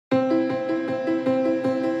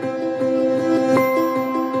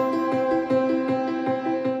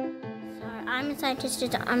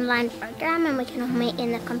just an online program and we can all meet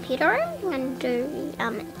in the computer room and do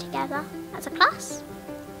it together as a class.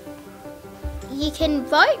 You can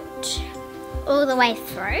vote all the way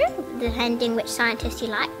through, depending which scientist you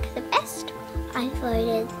like the best. I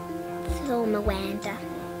voted for Miranda.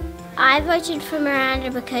 I voted for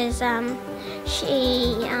Miranda because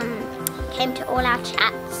she came to all our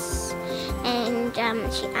chats and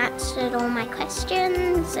she answered all my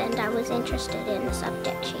questions and I was interested in the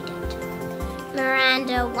subject she did.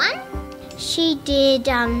 Miranda won. She did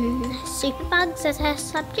superbugs as her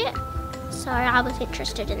subject, so I was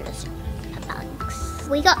interested in the superbugs.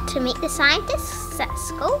 We got to meet the scientists at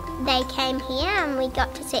school. They came here and we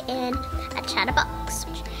got to sit in a chatterbox.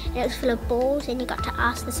 And it was full of balls and you got to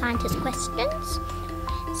ask the scientists questions.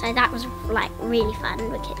 So that was like really fun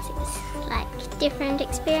because it was like a different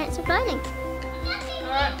experience of learning.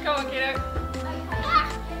 Alright, come on kiddo.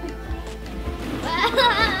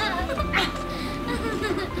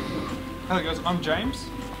 Hello girls, I'm James.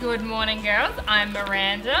 Good morning girls, I'm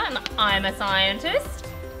Miranda and I'm a scientist.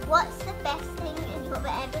 What's the best thing you've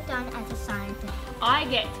ever done as a scientist? I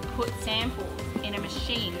get to put samples in a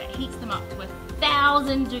machine that heats them up to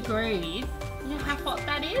 1,000 degrees. You know how hot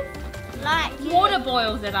that is? Like Water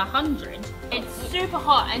boils at 100. It's super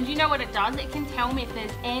hot and you know what it does? It can tell me if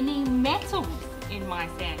there's any metals in my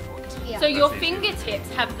sample. Yeah. So your fingertips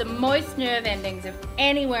have the most nerve endings of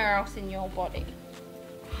anywhere else in your body.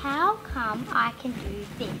 How come I can do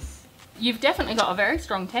this? You've definitely got a very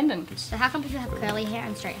strong tendon. So how come people have curly hair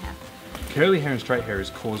and straight hair? Curly hair and straight hair is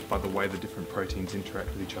caused by the way the different proteins interact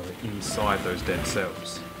with each other inside those dead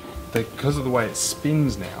cells. Because of the way it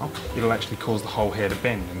spins now, it'll actually cause the whole hair to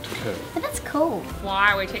bend and to curve. But that's cool.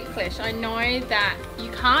 Why are we ticklish? I know that you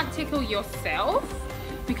can't tickle yourself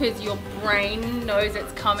because your brain knows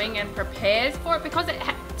it's coming and prepares for it. Because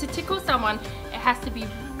to tickle someone, it has to be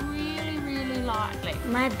really, really lightly.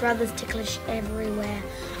 My brother's ticklish everywhere.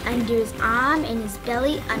 Under his arm, in his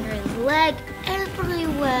belly, under his leg,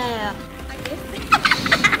 everywhere.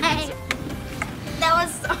 That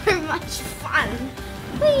was so much fun.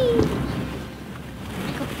 Whee!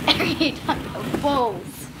 I got buried under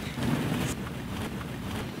balls.